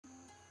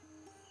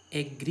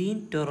A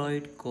green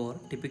toroid core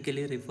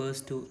typically refers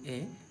to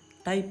a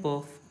type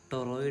of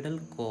toroidal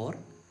core,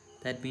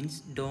 that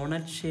means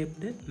donut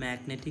shaped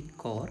magnetic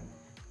core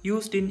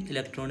used in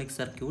electronic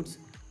circuits,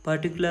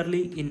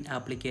 particularly in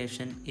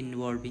application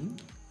involving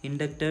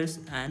inductors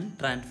and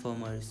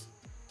transformers.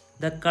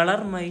 The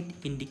color might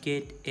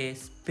indicate a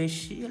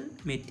special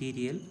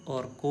material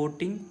or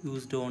coating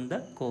used on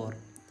the core.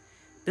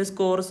 These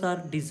cores are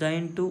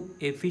designed to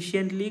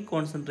efficiently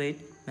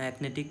concentrate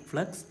magnetic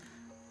flux,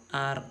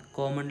 are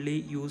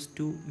commonly used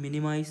to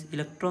minimize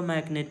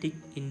electromagnetic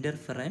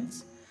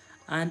interference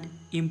and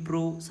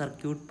improve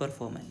circuit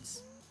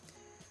performance.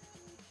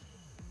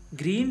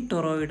 Green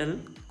toroidal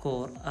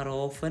core are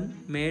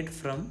often made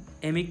from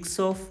a mix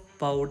of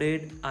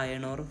powdered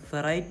iron or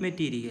ferrite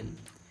material.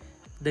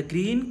 The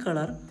green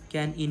color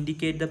can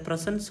indicate the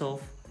presence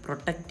of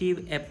protective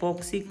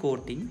epoxy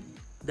coating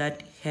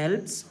that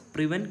helps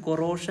prevent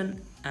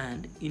corrosion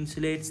and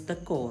insulates the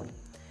core.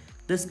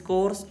 These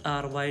cores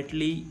are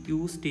widely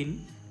used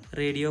in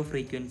radio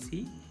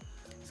frequency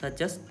such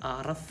as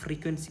RF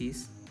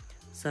frequencies,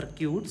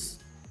 circuits,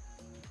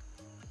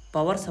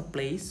 power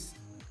supplies,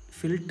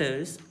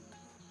 filters,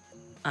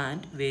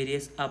 and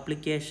various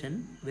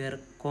applications where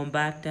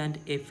compact and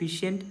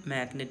efficient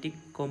magnetic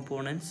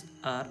components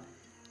are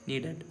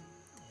needed.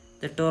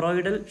 The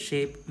toroidal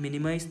shape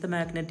minimizes the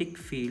magnetic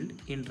field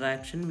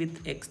interaction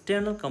with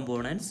external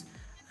components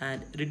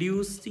and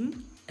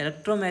reducing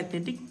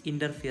electromagnetic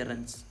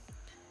interference.